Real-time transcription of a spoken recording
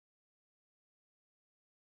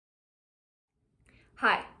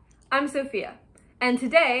Hi, I'm Sophia, and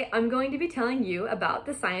today I'm going to be telling you about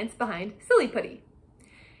the science behind Silly Putty.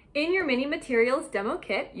 In your mini materials demo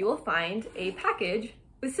kit, you will find a package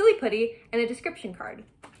with Silly Putty and a description card.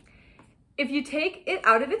 If you take it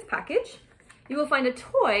out of its package, you will find a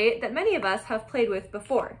toy that many of us have played with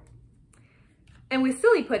before. And with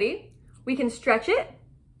Silly Putty, we can stretch it,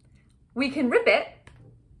 we can rip it,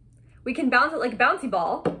 we can bounce it like a bouncy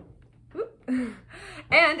ball,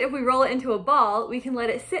 and if we roll it into a ball, we can let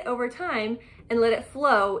it sit over time and let it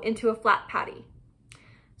flow into a flat patty.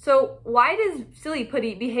 So why does Silly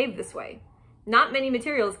Putty behave this way? Not many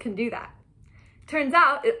materials can do that. Turns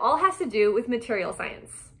out it all has to do with material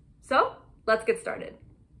science. So let's get started.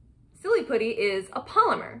 Silly Putty is a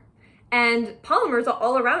polymer, and polymers are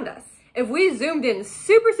all around us. If we zoomed in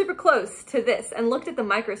super close to this and looked at the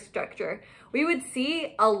microstructure, we would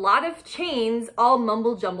see a lot of chains all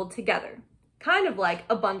mumble jumbled together, kind of like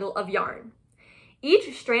a bundle of yarn.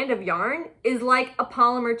 Each strand of yarn is like a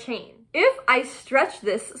polymer chain. If I stretch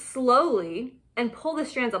this slowly and pull the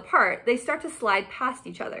strands apart, they start to slide past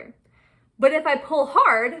each other. But if I pull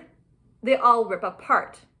hard, they all rip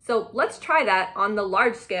apart. So let's try that on the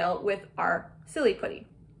large scale with our Silly Putty.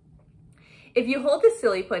 If you hold the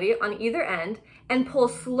Silly Putty on either end and pull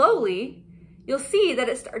slowly, you'll see that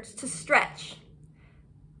it starts to stretch.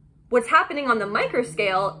 What's happening on the micro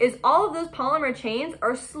scale is all of those polymer chains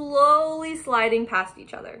are slowly sliding past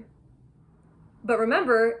each other. But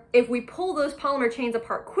remember, if we pull those polymer chains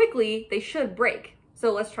apart quickly, they should break.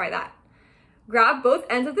 So let's try that. Grab both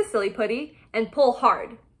ends of the Silly Putty and pull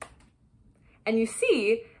hard. And you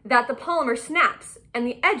see that the polymer snaps and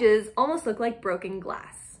the edges almost look like broken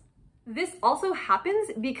glass. This also happens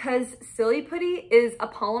because Silly Putty is a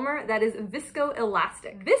polymer that is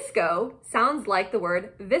viscoelastic. Visco sounds like the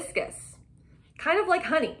word viscous, kind of like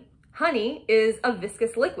honey. Honey is a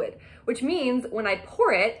viscous liquid, which means when I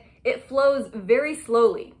pour it, it flows very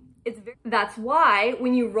slowly. That's why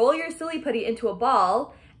when you roll your Silly Putty into a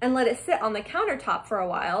ball and let it sit on the countertop for a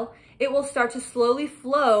while, it will start to slowly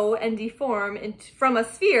flow and deform from a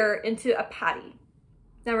sphere into a patty.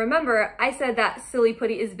 Now remember, I said that Silly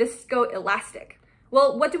Putty is viscoelastic.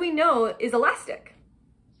 Well, what do we know is elastic?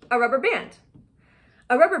 A rubber band.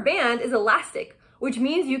 A rubber band is elastic, which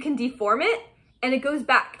means you can deform it and it goes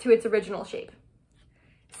back to its original shape.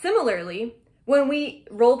 Similarly, when we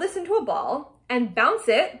roll this into a ball and bounce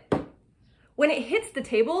it, when it hits the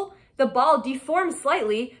table, the ball deforms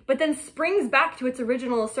slightly, but then springs back to its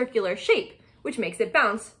original circular shape, which makes it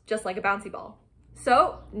bounce just like a bouncy ball.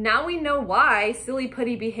 So now we know why Silly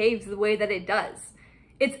Putty behaves the way that it does.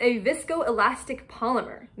 It's a viscoelastic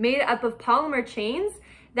polymer made up of polymer chains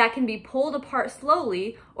that can be pulled apart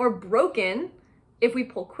slowly or broken if we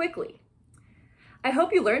pull quickly. I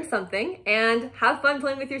hope you learned something and have fun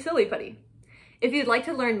playing with your Silly Putty. If you'd like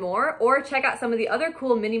to learn more or check out some of the other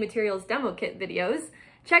cool mini materials demo kit videos,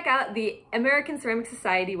 check out the American Ceramic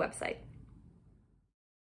Society website.